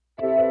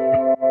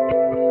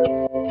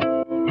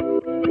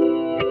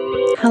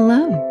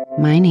Hello,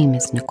 my name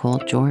is Nicole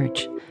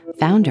George,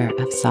 founder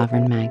of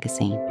Sovereign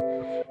Magazine,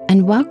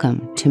 and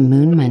welcome to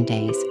Moon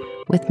Mondays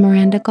with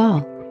Miranda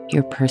Gall,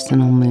 your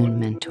personal moon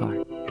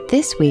mentor.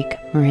 This week,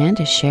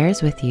 Miranda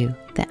shares with you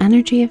the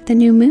energy of the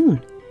new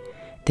moon.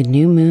 The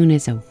new moon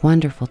is a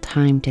wonderful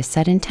time to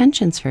set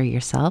intentions for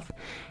yourself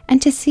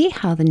and to see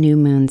how the new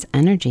moon's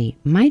energy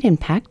might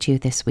impact you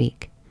this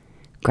week.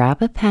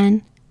 Grab a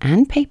pen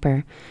and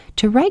paper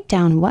to write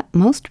down what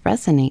most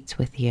resonates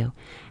with you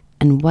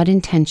and what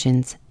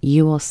intentions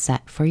you will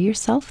set for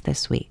yourself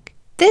this week.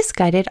 This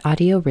guided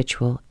audio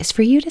ritual is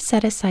for you to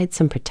set aside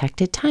some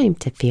protected time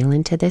to feel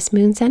into this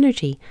moon's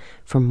energy.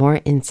 For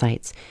more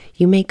insights,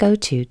 you may go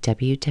to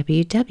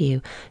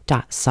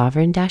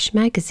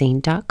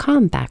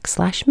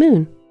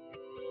www.sovereign-magazine.com/moon.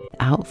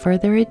 Without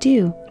further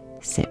ado,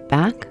 sit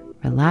back,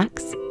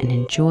 relax, and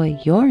enjoy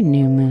your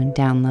new moon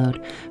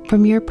download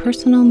from your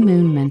personal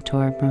moon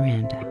mentor,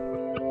 Miranda.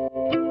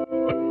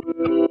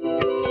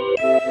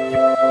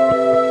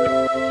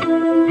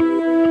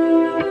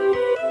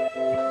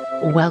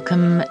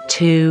 Welcome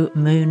to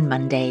Moon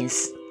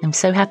Mondays. I'm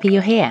so happy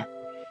you're here.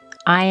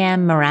 I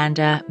am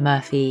Miranda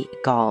Murphy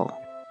Gall.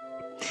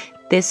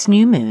 This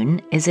new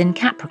moon is in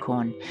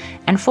Capricorn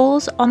and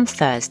falls on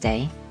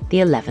Thursday, the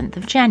 11th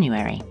of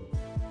January.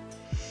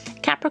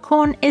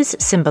 Capricorn is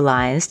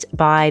symbolized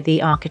by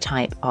the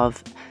archetype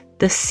of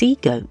the sea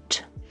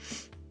goat.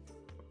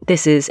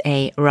 This is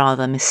a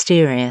rather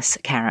mysterious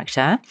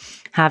character,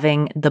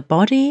 having the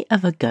body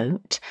of a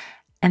goat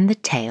and the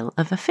tail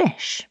of a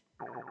fish.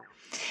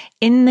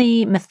 In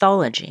the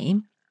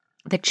mythology,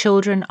 the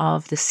children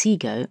of the sea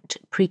goat,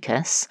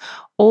 Precus,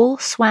 all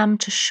swam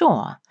to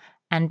shore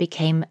and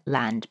became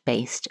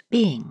land-based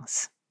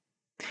beings.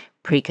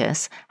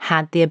 Precus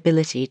had the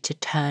ability to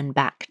turn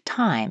back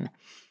time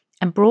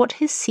and brought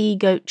his sea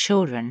goat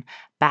children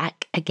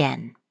back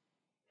again.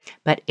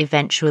 But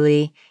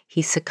eventually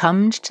he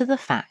succumbed to the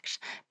fact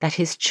that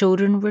his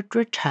children would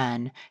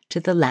return to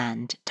the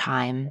land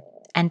time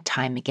and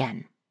time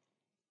again.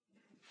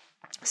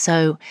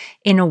 So,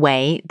 in a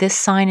way, this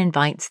sign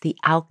invites the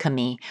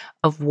alchemy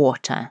of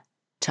water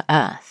to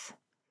earth,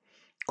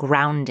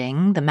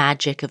 grounding the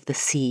magic of the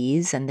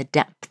seas and the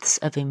depths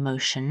of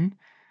emotion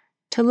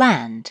to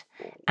land,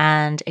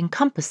 and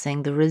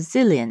encompassing the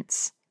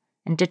resilience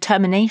and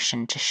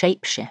determination to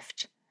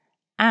shapeshift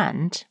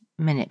and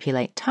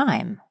manipulate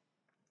time.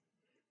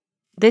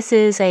 This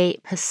is a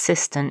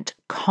persistent,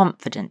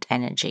 confident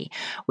energy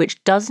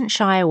which doesn't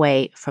shy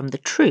away from the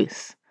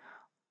truth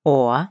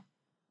or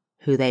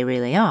who they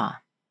really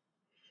are.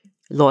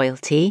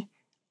 Loyalty,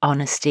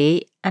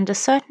 honesty, and a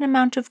certain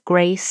amount of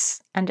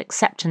grace and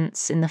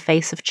acceptance in the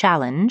face of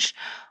challenge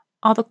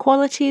are the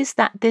qualities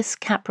that this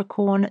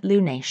Capricorn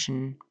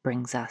lunation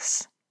brings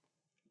us.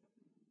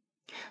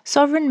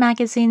 Sovereign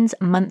Magazine's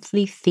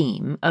monthly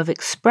theme of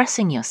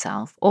expressing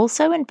yourself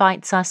also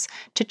invites us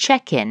to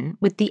check in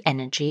with the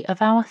energy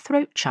of our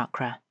throat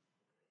chakra.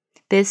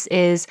 This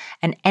is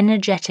an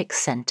energetic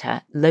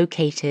center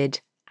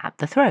located at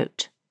the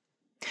throat.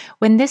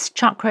 When this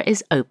chakra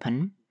is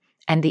open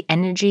and the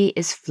energy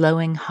is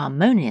flowing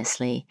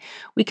harmoniously,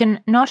 we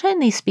can not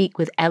only speak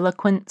with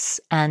eloquence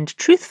and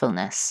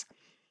truthfulness,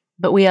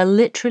 but we are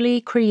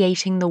literally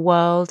creating the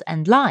world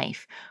and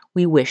life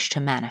we wish to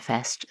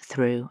manifest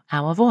through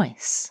our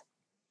voice.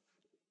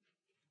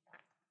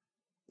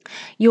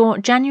 Your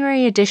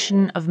January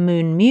edition of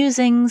Moon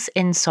Musings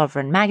in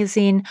Sovereign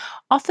Magazine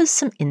offers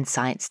some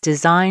insights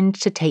designed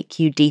to take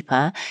you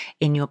deeper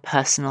in your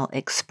personal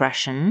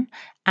expression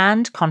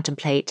and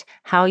contemplate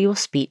how your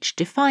speech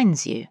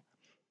defines you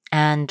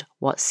and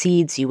what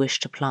seeds you wish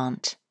to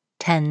plant,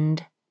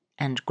 tend,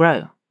 and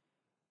grow.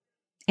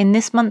 In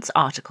this month's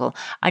article,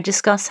 I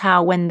discuss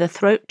how when the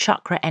throat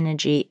chakra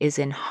energy is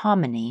in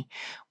harmony,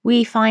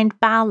 we find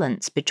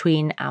balance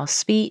between our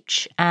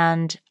speech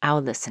and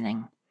our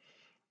listening,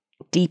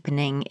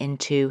 deepening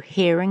into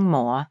hearing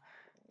more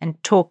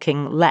and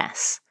talking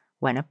less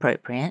when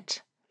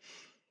appropriate.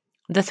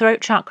 The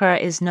throat chakra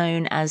is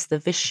known as the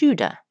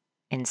Vishuddha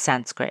in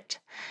Sanskrit,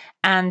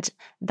 and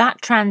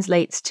that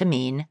translates to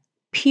mean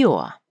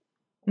pure,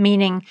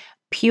 meaning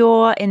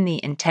pure in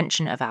the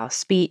intention of our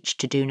speech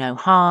to do no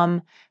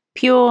harm,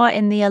 pure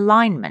in the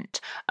alignment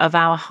of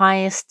our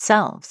highest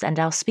selves and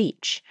our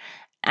speech,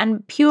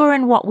 and pure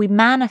in what we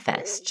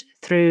manifest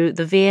through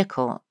the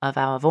vehicle of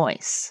our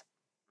voice.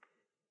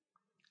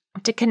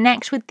 To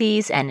connect with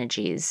these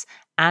energies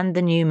and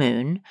the new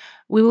moon,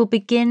 we will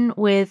begin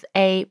with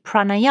a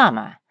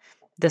pranayama,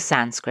 the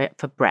Sanskrit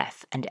for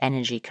breath and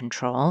energy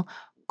control,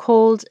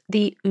 called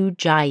the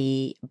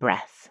Ujjayi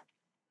breath.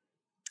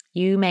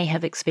 You may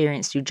have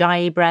experienced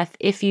Ujjayi breath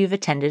if you've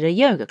attended a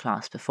yoga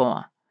class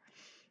before.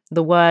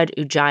 The word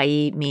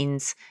Ujjayi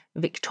means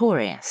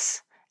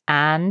victorious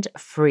and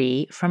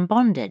free from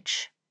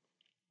bondage.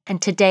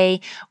 And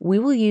today we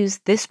will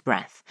use this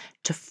breath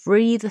to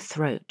free the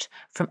throat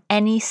from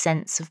any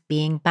sense of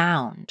being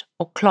bound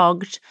or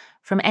clogged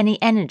from any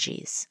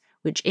energies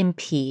which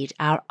impede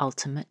our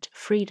ultimate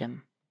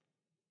freedom.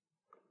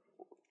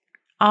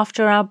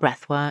 after our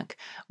breath work,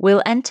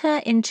 we'll enter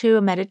into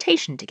a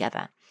meditation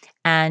together,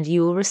 and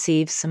you will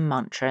receive some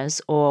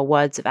mantras or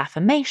words of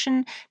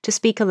affirmation to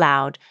speak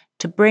aloud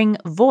to bring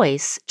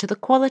voice to the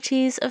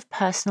qualities of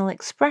personal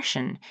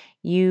expression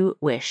you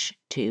wish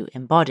to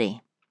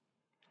embody.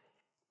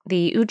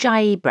 The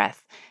Ujjayi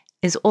breath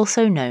is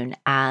also known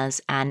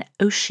as an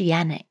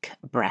oceanic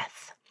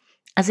breath,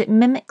 as it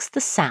mimics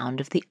the sound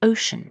of the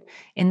ocean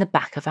in the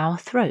back of our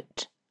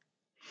throat.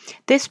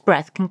 This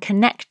breath can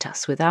connect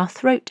us with our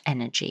throat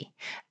energy,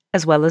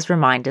 as well as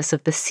remind us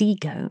of the sea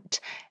goat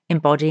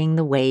embodying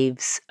the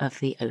waves of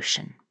the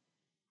ocean.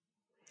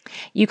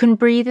 You can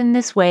breathe in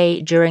this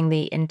way during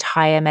the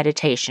entire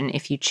meditation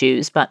if you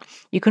choose, but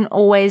you can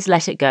always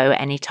let it go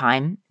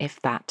anytime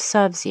if that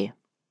serves you.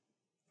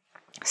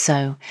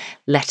 So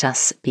let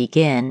us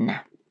begin.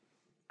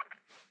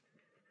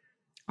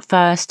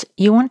 First,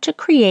 you want to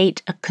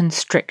create a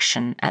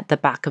constriction at the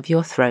back of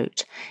your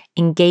throat,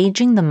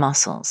 engaging the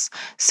muscles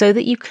so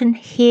that you can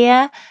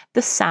hear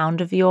the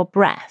sound of your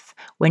breath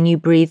when you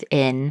breathe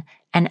in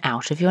and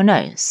out of your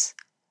nose,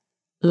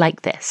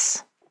 like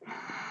this.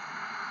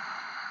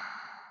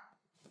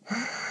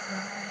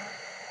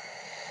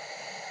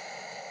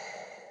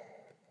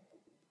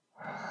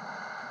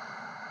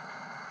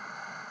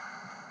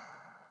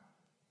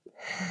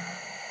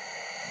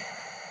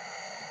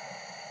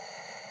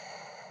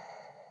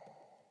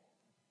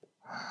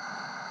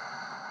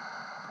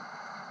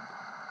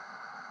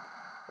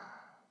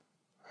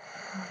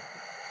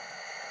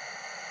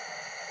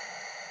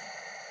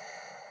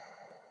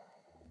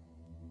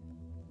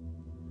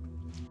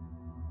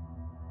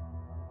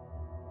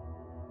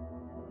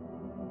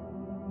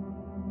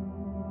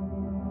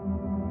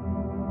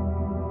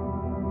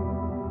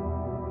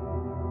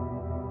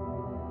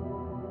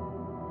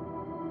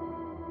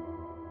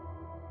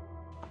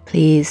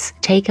 Please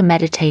take a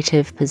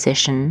meditative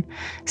position,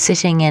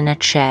 sitting in a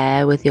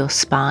chair with your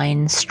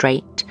spine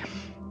straight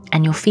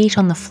and your feet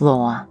on the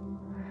floor,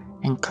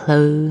 and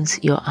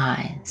close your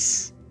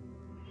eyes.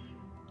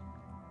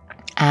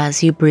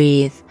 As you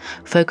breathe,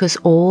 focus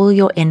all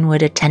your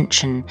inward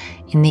attention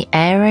in the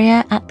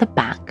area at the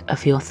back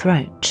of your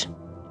throat.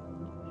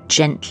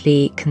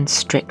 Gently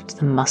constrict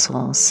the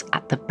muscles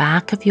at the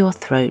back of your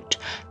throat,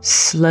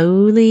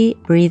 slowly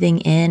breathing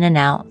in and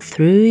out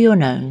through your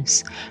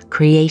nose,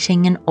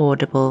 creating an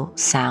audible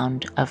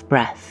sound of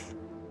breath.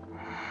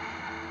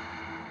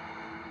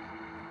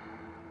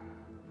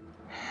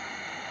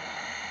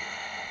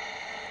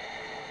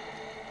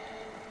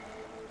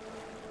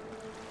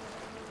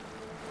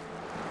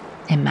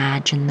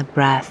 Imagine the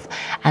breath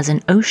as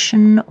an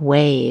ocean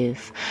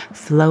wave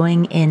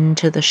flowing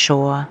into the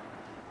shore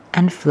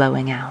and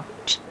flowing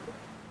out.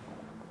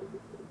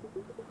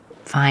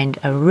 Find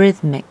a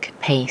rhythmic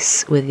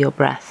pace with your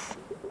breath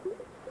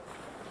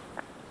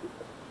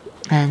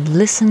and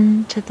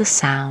listen to the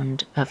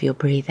sound of your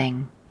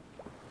breathing.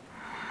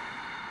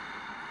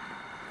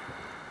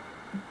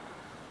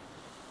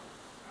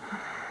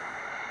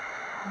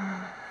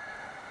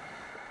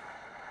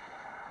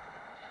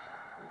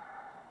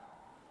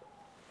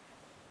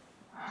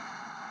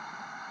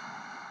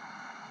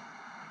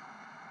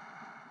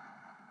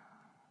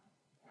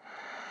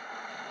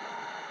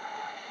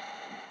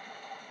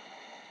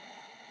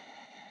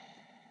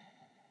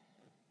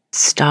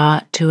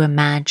 Start to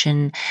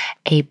imagine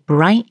a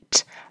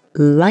bright,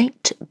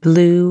 light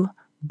blue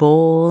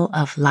ball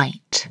of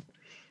light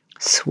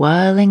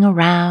swirling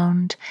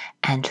around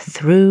and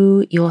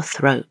through your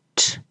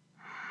throat.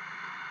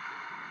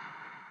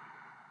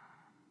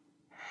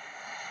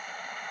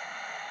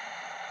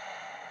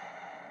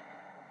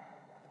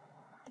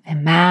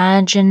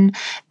 Imagine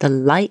the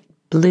light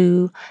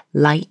blue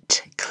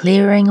light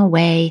clearing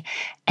away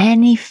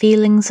any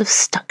feelings of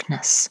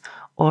stuckness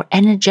or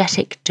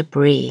energetic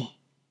debris.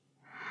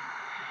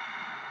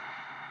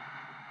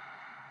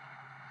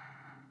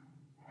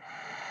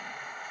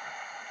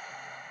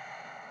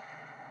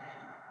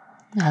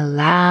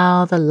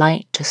 Allow the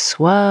light to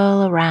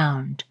swirl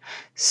around,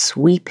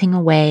 sweeping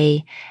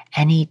away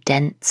any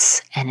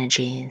dense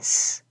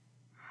energies.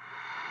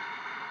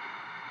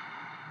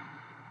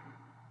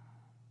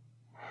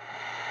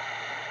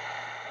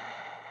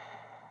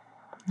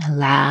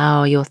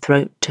 Allow your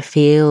throat to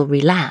feel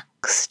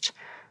relaxed,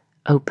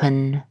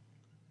 open,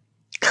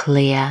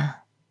 clear.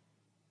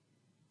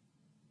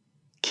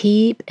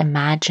 Keep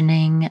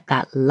imagining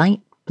that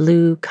light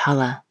blue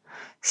color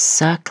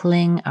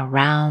circling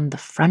around the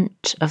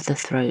front of the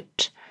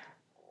throat,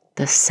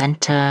 the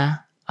center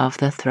of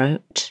the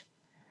throat,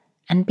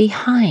 and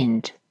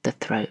behind the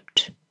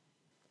throat,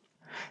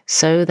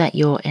 so that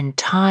your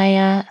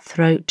entire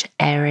throat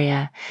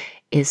area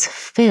is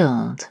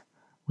filled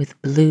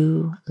with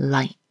blue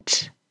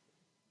light.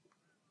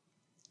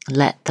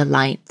 Let the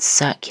light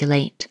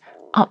circulate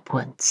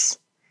upwards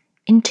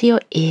into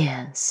your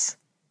ears,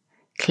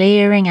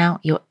 clearing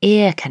out your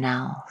ear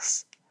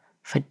canals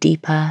for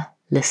deeper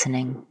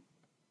listening.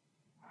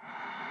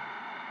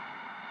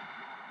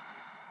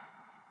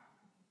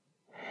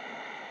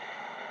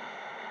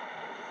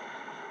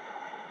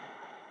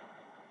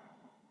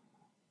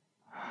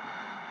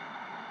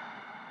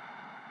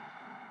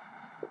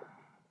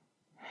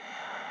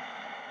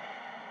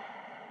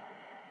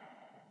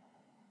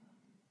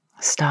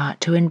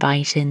 start to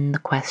invite in the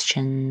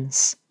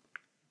questions.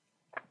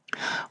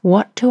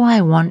 What do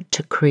I want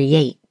to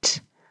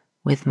create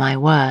with my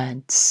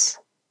words?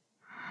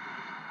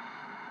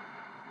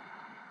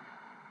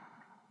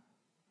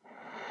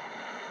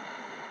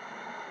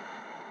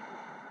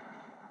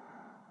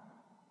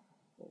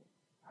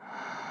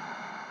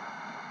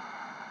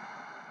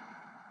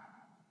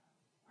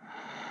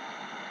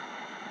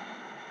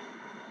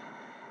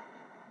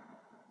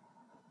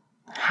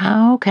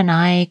 How can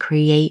I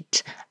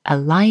create a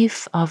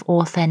life of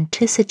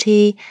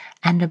authenticity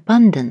and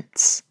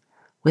abundance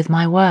with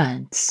my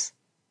words?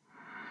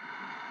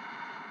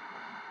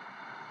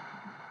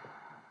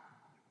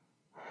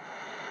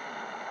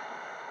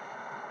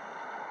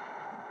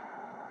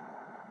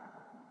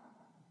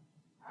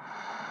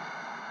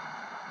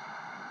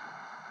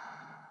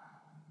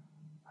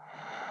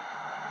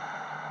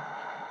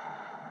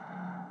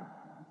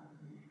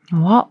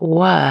 What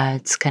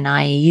words can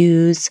I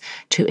use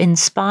to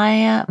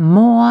inspire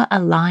more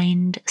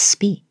aligned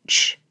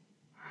speech?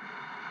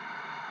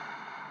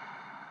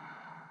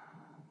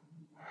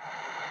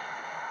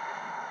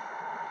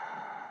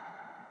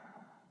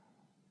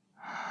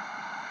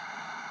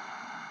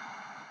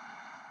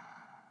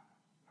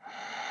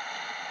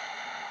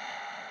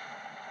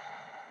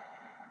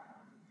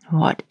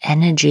 What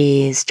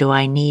energies do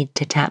I need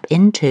to tap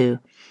into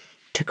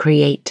to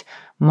create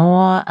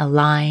more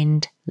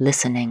aligned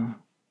listening?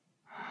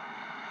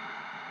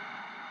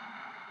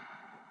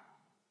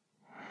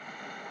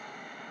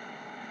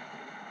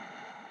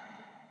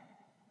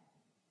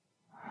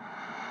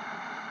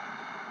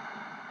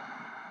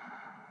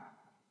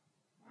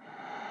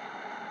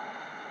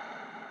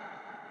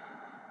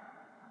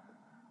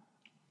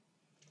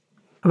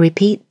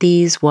 Repeat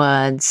these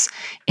words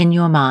in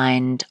your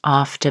mind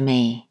after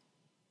me.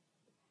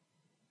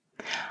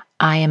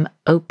 I am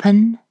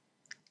open,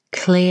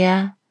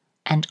 clear,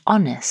 and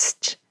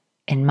honest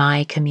in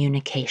my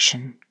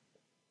communication.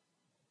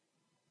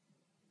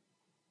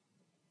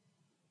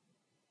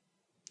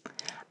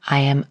 I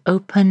am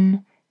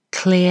open,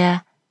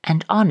 clear,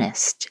 and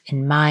honest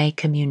in my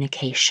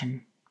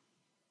communication.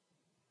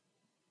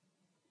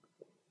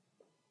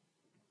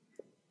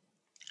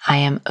 I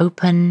am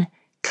open,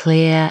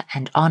 clear,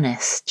 and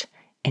honest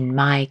in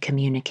my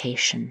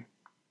communication.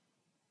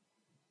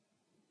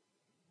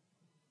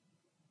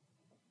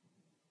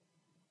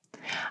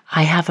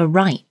 I have a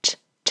right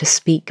to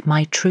speak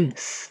my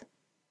truth.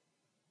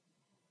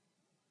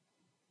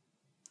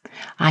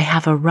 I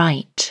have a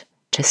right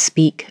to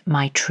speak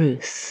my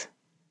truth.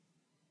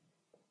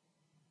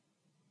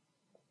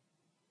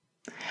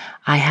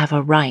 I have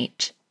a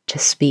right to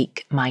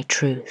speak my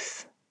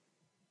truth.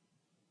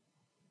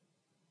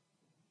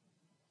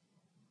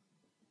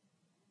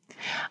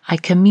 I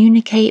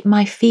communicate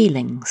my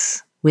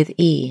feelings with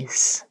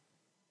ease.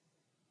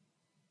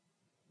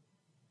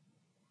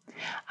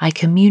 I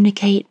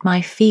communicate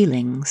my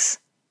feelings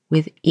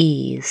with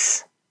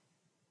ease.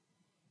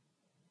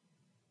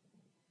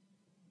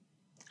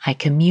 I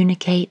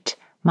communicate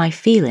my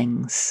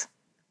feelings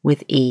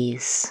with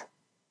ease.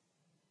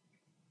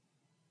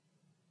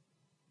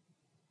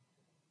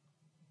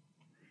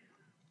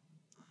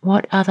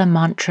 What other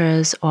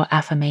mantras or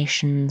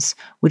affirmations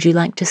would you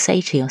like to say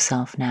to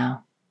yourself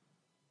now?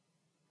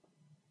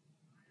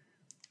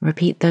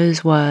 Repeat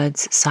those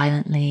words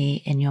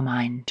silently in your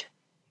mind.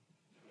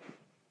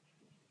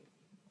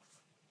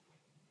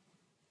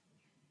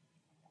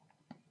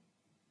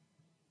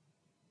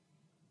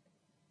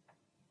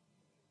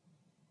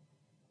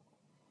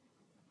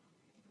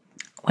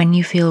 When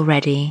you feel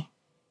ready,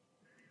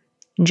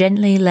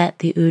 gently let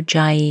the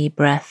Ujjayi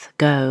breath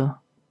go.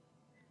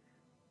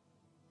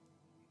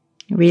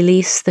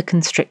 Release the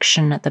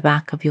constriction at the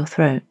back of your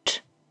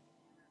throat.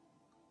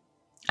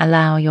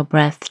 Allow your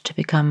breath to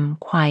become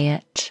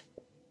quiet,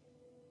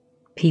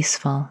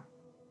 peaceful,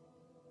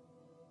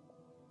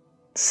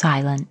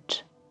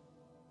 silent.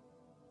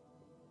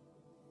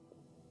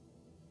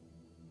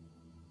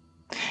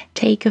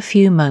 Take a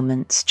few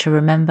moments to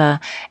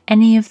remember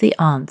any of the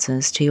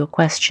answers to your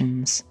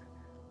questions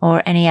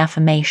or any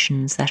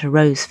affirmations that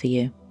arose for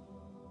you.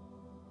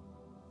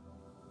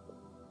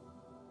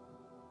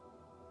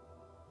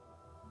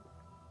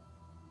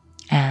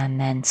 And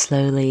then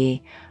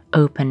slowly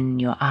open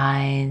your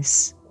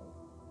eyes,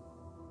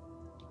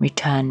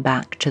 return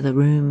back to the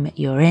room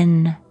you're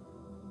in,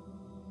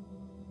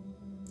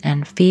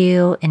 and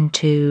feel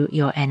into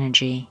your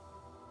energy.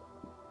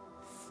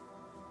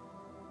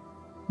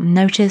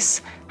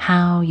 Notice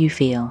how you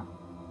feel.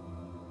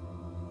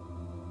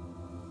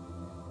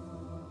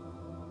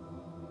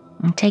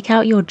 And take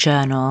out your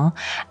journal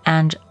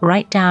and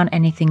write down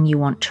anything you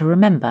want to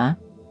remember,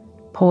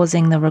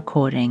 pausing the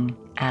recording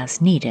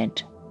as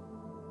needed.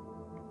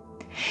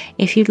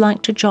 If you'd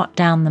like to jot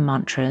down the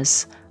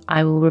mantras,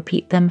 I will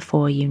repeat them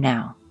for you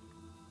now.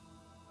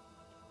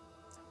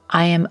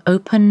 I am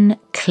open,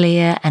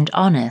 clear, and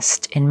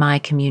honest in my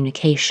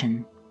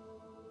communication.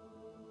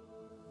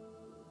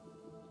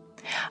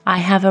 I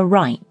have a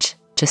right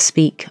to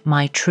speak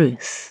my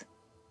truth.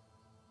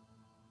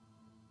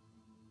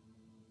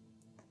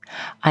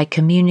 I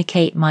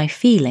communicate my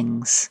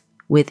feelings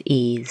with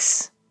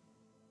ease.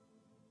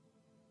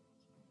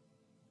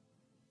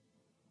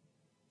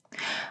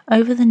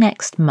 Over the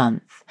next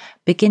month,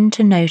 begin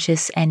to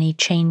notice any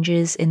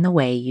changes in the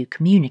way you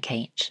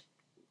communicate.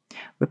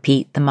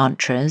 Repeat the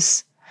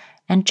mantras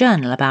and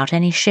journal about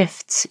any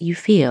shifts you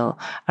feel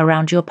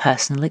around your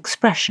personal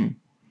expression,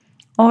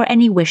 or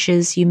any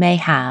wishes you may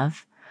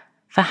have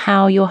for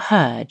how you're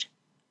heard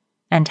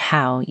and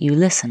how you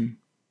listen.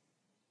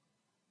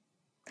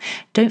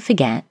 Don't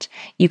forget,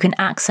 you can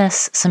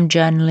access some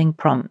journaling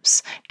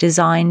prompts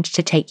designed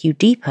to take you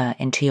deeper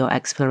into your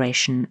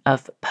exploration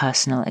of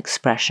personal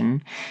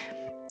expression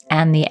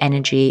and the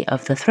energy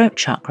of the throat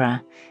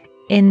chakra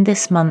in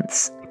this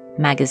month's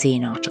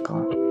magazine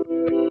article.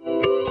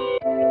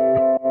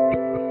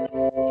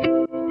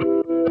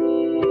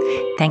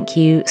 Thank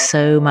you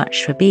so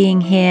much for being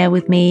here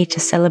with me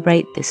to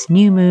celebrate this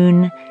new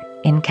moon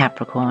in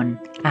Capricorn.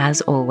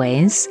 As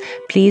always,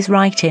 please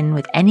write in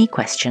with any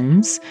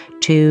questions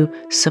to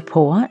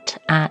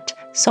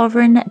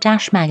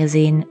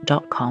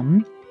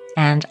support@sovereign-magazine.com,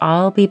 and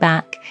I'll be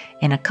back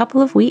in a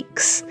couple of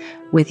weeks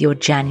with your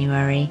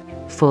January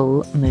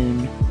full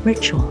moon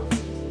ritual.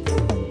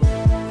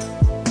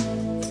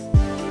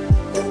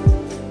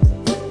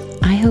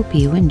 I hope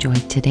you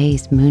enjoyed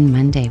today's Moon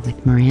Monday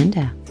with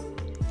Miranda.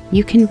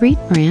 You can read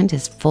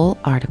Miranda's full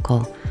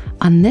article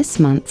on this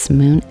month's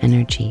moon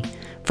energy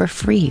for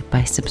free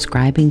by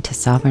subscribing to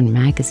Sovereign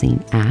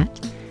Magazine at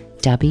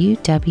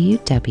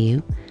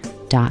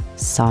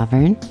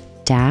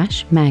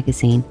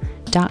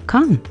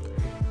www.sovereign-magazine.com.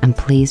 And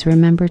please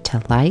remember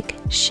to like,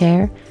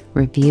 share,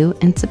 review,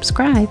 and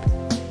subscribe.